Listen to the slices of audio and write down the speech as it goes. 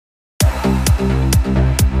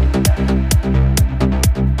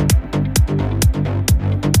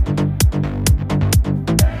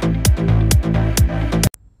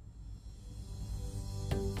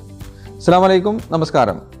Assalamualaikum,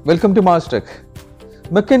 Namaskaram. Welcome to Mastertech.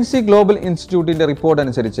 McKinsey Global Institute in the report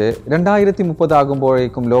അനുസരിച്ച് 2030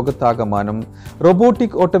 ആകുമ്പോഴേക്കും ലോകത്താകമാനം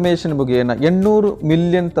robotic automation മുഖേന 800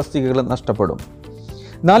 million തസ്തികകൾ നഷ്ടപ്പെടും.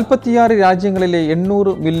 46 രാജ്യങ്ങളിലെ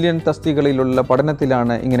 800 മില്യൺ തസ്തികകളിലുള്ള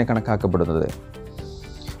പഠനത്തിലാണ് ഇങ്ങനെ കണക്കാക്കപ്പെടുന്നത്.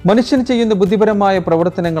 മനുഷ്യൻ ചെയ്യുന്ന ബുദ്ധിപരമായ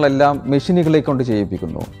പ്രവർത്തനങ്ങളെല്ലാം മെഷീനുകളെ കൊണ്ട്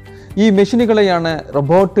ചെയ്യിപ്പിക്കുന്നു. ഈ മെഷീനുകളെയാണ്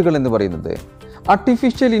റോബോട്ടുകൾ എന്ന് പറയുന്നത്.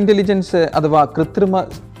 ആർട്ടിഫിഷ്യൽ ഇൻ്റലിജൻസ് അഥവാ കൃത്രിമ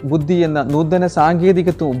ബുദ്ധി എന്ന നൂതന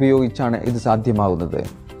സാങ്കേതികത്വം ഉപയോഗിച്ചാണ് ഇത് സാധ്യമാകുന്നത്.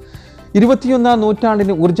 21ാം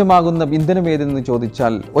നൂറ്റാണ്ടിന് ഊർജ്ജമാകുന്ന ഇന്ധനം ഏതെന്ന്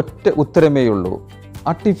ചോദിച്ചാൽ ഒറ്റ ഉത്തരമേയുള്ളൂ: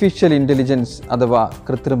 ആർട്ടിഫിഷ്യൽ ഇൻ്റലിജൻസ് അഥവാ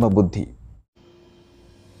കൃത്രിമ ബുദ്ധി.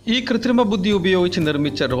 ഈ കൃത്രിമ ബുദ്ധി ഉപയോഗിച്ച്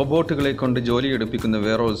നിർമ്മിച്ച റോബോട്ടുകളെ കൊണ്ട് ജോലിയെടുപ്പിക്കുന്ന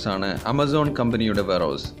വെയർഹൗസാണ് ആമസോൺ കമ്പനിയുടെ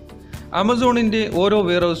വെയർഹൗസ്. ആമസോണിൻ്റെ ഓരോ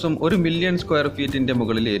വെയർഹൗസും 1 മില്യൺ സ്ക്വയർ ഫീറ്റിൻ്റെ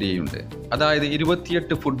മുകളിൽ ഏരിയയുണ്ട്. അതായത്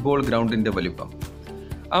 28 ഫുട്ബോൾ ഗ്രൗണ്ടിൻ്റെ വലിപ്പം.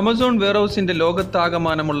 ആമസോൺ വെയർഹൗസിൻ്റെ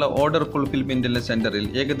ലോകത്താകമാനമുള്ള ഓർഡർ ഫുൾഫിൽമെൻറ്റിൻ്റെ സെൻറ്ററിൽ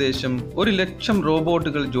ഏകദേശം 1 ലക്ഷം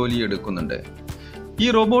റോബോട്ടുകൾ ജോലിയെടുക്കുന്നുണ്ട്. ഈ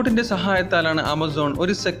റോബോട്ടിൻ്റെ സഹായത്താലാണ് ആമസോൺ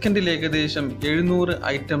ഒരു സെക്കൻഡിൽ ഏകദേശം 700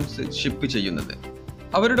 ഐറ്റംസ് ഷിപ്പ് ചെയ്യുന്നത്.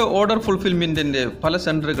 അവരുടെ ഓർഡർ ഫുൾഫിൽമെൻറ്റിൻ്റെ പല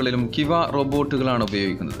സെൻറ്ററുകളിലും കിവ റോബോട്ടുകളാണ്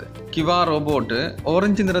ഉപയോഗിക്കുന്നത്. കിവ റോബോട്ട്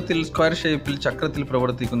ഓറഞ്ച് നിറത്തിൽ സ്ക്വയർ ഷേപ്പിൽ ചക്രത്തിൽ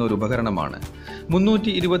പ്രവർത്തിക്കുന്ന ഒരു ഉപകരണമാണ്.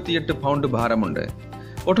 328 പൗണ്ട് ഭാരമുണ്ട്.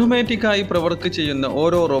 ഓട്ടോമാറ്റിക്കായി പ്രവർക്ക് ചെയ്യുന്ന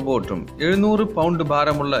ഓരോ റോബോട്ടും 700 പൗണ്ട്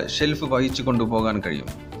ഭാരമുള്ള ഷെൽഫ് വഹിച്ചു കൊണ്ടുപോകാൻ കഴിയും.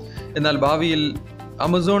 എന്നാൽ ഭാവിയിൽ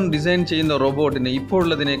ആമസോൺ ഡിസൈൻ ചെയ്യുന്ന റോബോട്ടിന്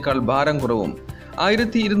ഇപ്പോഴുള്ളതിനേക്കാൾ ഭാരം കുറവും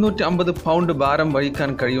 1250 പൗണ്ട് ഭാരം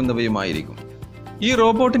വഹിക്കാൻ കഴിയുന്നവയുമായിരിക്കും. ഈ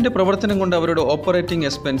റോബോട്ടിൻ്റെ പ്രവർത്തനം കൊണ്ട് അവരുടെ ഓപ്പറേറ്റിംഗ്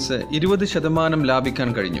എക്സ്പെൻസ് 20% ലാഭിക്കാൻ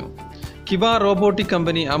കഴിഞ്ഞു. കിവ robotic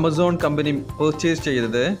company Amazon company purchase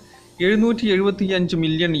ചെയ്തത് $775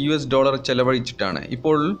 മില്യൺ ചെലവഴിച്ചിട്ടാണ്.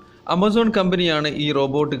 ഇപ്പോൾ ആമസോൺ കമ്പനിയാണ് ഈ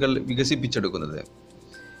റോബോട്ടുകൾ വികസിപ്പിച്ചെടുക്കുന്നത്.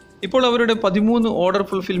 ഇപ്പോൾ അവരുടെ 13 ഓർഡർ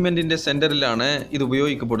ഫുൾഫിൽമെൻറ്റിൻ്റെ സെൻറ്ററിലാണ് ഇത്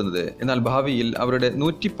ഉപയോഗിക്കപ്പെടുന്നത്. എന്നാൽ ഭാവിയിൽ അവരുടെ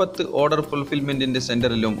 110 ഓർഡർ ഫുൾഫിൽമെൻറ്റിൻ്റെ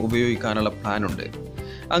സെൻറ്ററിലും ഉപയോഗിക്കാനുള്ള പ്ലാനുണ്ട്.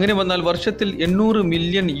 അങ്ങനെ വന്നാൽ വർഷത്തിൽ $800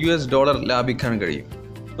 മില്യൺ ലാഭിക്കാൻ കഴിയും.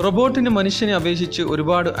 റോബോട്ടിന് മനുഷ്യനെ അപേക്ഷിച്ച്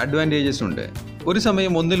ഒരുപാട് അഡ്വാൻറ്റേജസ് ഉണ്ട്. ഒരു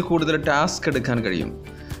സമയം ഒന്നിൽ കൂടുതൽ ടാസ്ക് എടുക്കാൻ കഴിയും.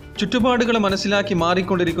 ചുറ്റുപാടുകളെ മനസ്സിലാക്കി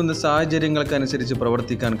മാറിക്കൊണ്ടിരിക്കുന്ന സാഹചര്യങ്ങൾക്കനുസരിച്ച്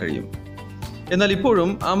പ്രവർത്തിക്കാൻ കഴിയും. എന്നാൽ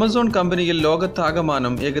ഇപ്പോഴും ആമസോൺ കമ്പനിയിൽ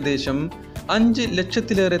ലോകത്താകമാനം ഏകദേശം 5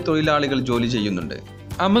 ലക്ഷത്തിലേറെ തൊഴിലാളികൾ ജോലി ചെയ്യുന്നുണ്ട്.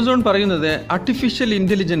 ആമസോൺ പറയുന്നത് ആർട്ടിഫിഷ്യൽ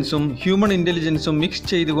ഇൻ്റലിജൻസും ഹ്യൂമൻ ഇൻ്റലിജൻസും മിക്സ്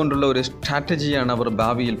ചെയ്തുകൊണ്ടുള്ള ഒരു സ്ട്രാറ്റജിയാണ് അവർ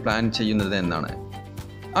ഭാവിയിൽ പ്ലാൻ ചെയ്യുന്നത് എന്നാണ്.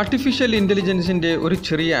 ആർട്ടിഫിഷ്യൽ ഇൻ്റലിജൻസിൻ്റെ ഒരു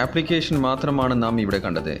ചെറിയ ആപ്ലിക്കേഷൻ മാത്രമാണ് നാം ഇവിടെ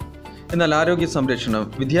കണ്ടത്. എന്നാൽ ആരോഗ്യ സംരക്ഷണം,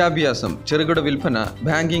 വിദ്യാഭ്യാസം, ചെറുകിട വിൽപ്പന,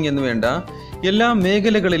 ബാങ്കിംഗ് എന്നുവേണ്ട എല്ലാ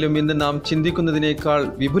മേഖലകളിലും ഇന്ന് നാം ചിന്തിക്കുന്നതിനേക്കാൾ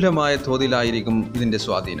വിപുലമായ തോതിലായിരിക്കും ഇതിൻ്റെ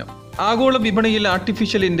സ്വാധീനം. ആഗോള വിപണിയിൽ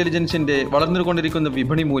ആർട്ടിഫിഷ്യൽ ഇൻ്റലിജൻസിൻ്റെ വളർന്നുകൊണ്ടിരിക്കുന്ന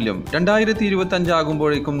വിപണി മൂല്യം 2025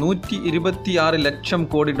 ആകുമ്പോഴേക്കും $126 ലക്ഷം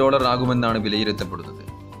കോടി ആകുമെന്നാണ് വിലയിരുത്തപ്പെടുന്നത്.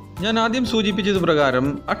 ഞാൻ ആദ്യം സൂചിപ്പിച്ചത് പ്രകാരം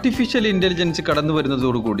ആർട്ടിഫിഷ്യൽ ഇൻ്റലിജൻസ് കടന്നു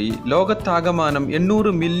വരുന്നതോടുകൂടി ലോകത്താകമാനം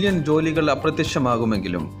 800 മില്യൺ ജോലികൾ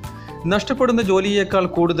അപ്രത്യക്ഷമാകുമെങ്കിലും നഷ്ടപ്പെടുന്ന ജോലിയേക്കാൾ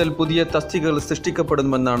കൂടുതൽ പുതിയ തസ്തികകൾ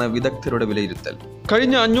സൃഷ്ടിക്കപ്പെടുമെന്നാണ് വിദഗ്ധരുടെ വിലയിരുത്തൽ.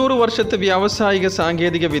 കഴിഞ്ഞ 500 വർഷത്തെ വ്യാവസായിക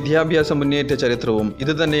സാങ്കേതിക വിദ്യാഭ്യാസ മുന്നേറ്റ ചരിത്രവും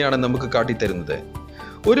ഇതുതന്നെയാണ് നമുക്ക് കാട്ടിത്തരുന്നത്.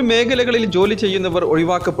 ഒരു മേഖലകളിൽ ജോലി ചെയ്യുന്നവർ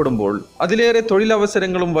ഒഴിവാക്കപ്പെടുമ്പോൾ അതിലേറെ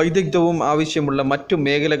തൊഴിലവസരങ്ങളും വൈദഗ്ധ്യവും ആവശ്യമുള്ള മറ്റു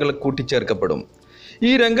മേഖലകൾ കൂട്ടിച്ചേർക്കപ്പെടും.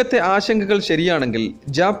 ഈ രംഗത്തെ ആശങ്കകൾ ശരിയാണെങ്കിൽ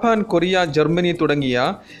ജപ്പാൻ, കൊറിയ, ജർമ്മനി തുടങ്ങിയ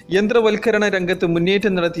യന്ത്രവൽക്കരണ രംഗത്ത്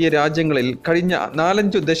മുന്നേറ്റം നടത്തിയ രാജ്യങ്ങളിൽ കഴിഞ്ഞ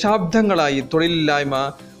 4-5 ദശാബ്ദങ്ങളായി തൊഴിലില്ലായ്മ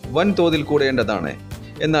വൻതോതിൽ കൂടേണ്ടതാണ്.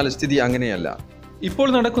 എന്നാൽ സ്ഥിതി അങ്ങനെയല്ല. ഇപ്പോൾ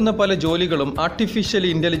നടക്കുന്ന പല ജോലികളും ആർട്ടിഫിഷ്യൽ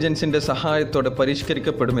ഇൻ്റലിജൻസിൻ്റെ സഹായത്തോടെ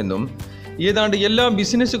പരിഷ്കരിക്കപ്പെടുമെന്നും ഏതാണ്ട് എല്ലാ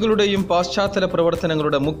ബിസിനസ്സുകളുടെയും പാശ്ചാത്തല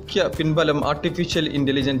പ്രവർത്തനങ്ങളുടെ മുഖ്യ പിൻബലം ആർട്ടിഫിഷ്യൽ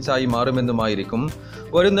ഇൻ്റലിജൻസായി മാറുമെന്നുമായിരിക്കും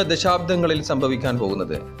വരുന്ന ദശാബ്ദങ്ങളിൽ സംഭവിക്കാൻ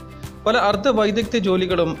പോകുന്നത്. പല അർദ്ധവൈദഗ്ധ്യ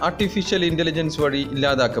ജോലികളും ആർട്ടിഫിഷ്യൽ ഇൻ്റലിജൻസ് വഴി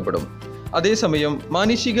ഇല്ലാതാക്കപ്പെടും. അതേസമയം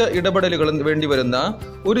മാനുഷിക ഇടപെടലുകൾ വേണ്ടിവരുന്ന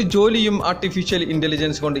ഒരു ജോലിയും ആർട്ടിഫിഷ്യൽ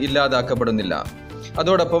ഇൻ്റലിജൻസ് കൊണ്ട് ഇല്ലാതാക്കപ്പെടുന്നില്ല.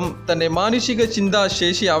 അതോടൊപ്പം തന്നെ മാനുഷിക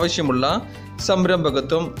ചിന്താശേഷി ആവശ്യമുള്ള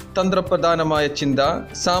സംരംഭകത്വം, തന്ത്രപ്രധാനമായ ചിന്ത,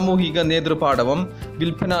 സാമൂഹിക നേതൃപാടവം,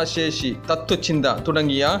 വിൽപ്പനാശേഷി, തത്വചിന്ത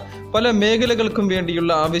തുടങ്ങിയ പല മേഖലകൾക്കും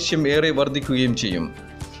വേണ്ടിയുള്ള ആവശ്യം ഏറെ വർദ്ധിക്കുകയും ചെയ്യും.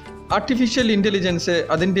 ആർട്ടിഫിഷ്യൽ ഇൻ്റലിജൻസ്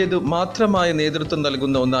അതിൻ്റേതു മാത്രമായ നേതൃത്വം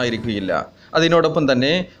നൽകുന്ന ഒന്നായിരിക്കുകയില്ല. അതിനോടൊപ്പം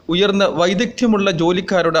തന്നെ ഉയർന്ന വൈദഗ്ധ്യമുള്ള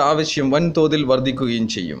ജോലിക്കാരുടെ ആവശ്യം വൻതോതിൽ വർദ്ധിക്കുകയും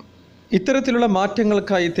ചെയ്യും. ഇത്തരത്തിലുള്ള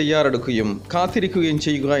മാറ്റങ്ങൾക്കായി തയ്യാറെടുക്കുകയും കാത്തിരിക്കുകയും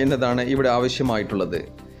ചെയ്യുക എന്നതാണ് ഇവിടെ ആവശ്യമായിട്ടുള്ളത്.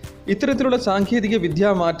 ഇത്തരത്തിലുള്ള സാങ്കേതിക വിദ്യാ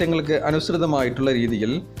മാറ്റങ്ങൾക്ക് അനുസൃതമായിട്ടുള്ള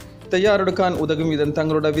രീതിയിൽ തയ്യാറെടുക്കാൻ ഉതകും വിധം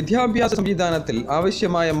തങ്ങളുടെ വിദ്യാഭ്യാസ സംവിധാനത്തിൽ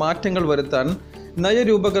ആവശ്യമായ മാറ്റങ്ങൾ വരുത്താൻ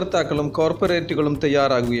നയരൂപകർത്താക്കളും കോർപ്പറേറ്റുകളും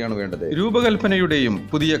തയ്യാറാകുകയാണ് വേണ്ടത്. രൂപകൽപ്പനയുടെയും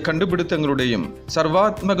പുതിയ കണ്ടുപിടുത്തങ്ങളുടെയും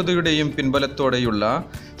സർവാത്മകതയുടെയും പിൻബലത്തോടെയുള്ള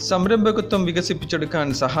സംരംഭകത്വം വികസിപ്പിച്ചെടുക്കാൻ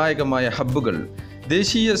സഹായകമായ ഹബ്ബുകൾ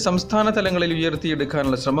ദേശീയ സംസ്ഥാന തലങ്ങളിൽ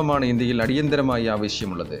ഉയർത്തിയെടുക്കാനുള്ള ശ്രമമാണ് ഇന്ത്യയിൽ അടിയന്തരമായി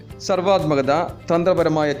ആവശ്യമുള്ളത്. സർവാത്മകത,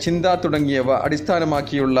 തന്ത്രപരമായ ചിന്ത തുടങ്ങിയവ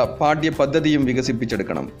അടിസ്ഥാനമാക്കിയുള്ള പാഠ്യപദ്ധതിയും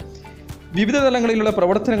വികസിപ്പിച്ചെടുക്കണം. വിവിധ തലങ്ങളിലുള്ള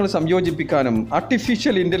പ്രവർത്തനങ്ങൾ സംയോജിപ്പിക്കാനും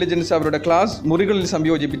ആർട്ടിഫിഷ്യൽ ഇൻ്റലിജൻസ് അവരുടെ ക്ലാസ് മുറികളിൽ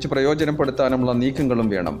സംയോജിപ്പിച്ച് പ്രയോജനപ്പെടുത്താനുമുള്ള നീക്കങ്ങളും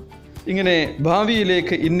വേണം. ഇങ്ങനെ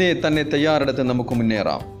ഭാവിയിലേക്ക് ഇന്നേ തന്നെ തയ്യാറെടുത്ത് നമുക്ക്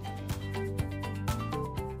മുന്നേറാം.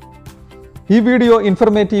 ഈ വീഡിയോ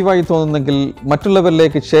ഇൻഫർമേറ്റീവായി തോന്നുന്നെങ്കിൽ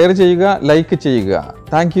മറ്റുള്ളവരിലേക്ക് ഷെയർ ചെയ്യുക, ലൈക്ക് ചെയ്യുക.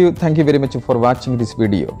 Thank you very much for watching this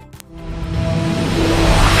video.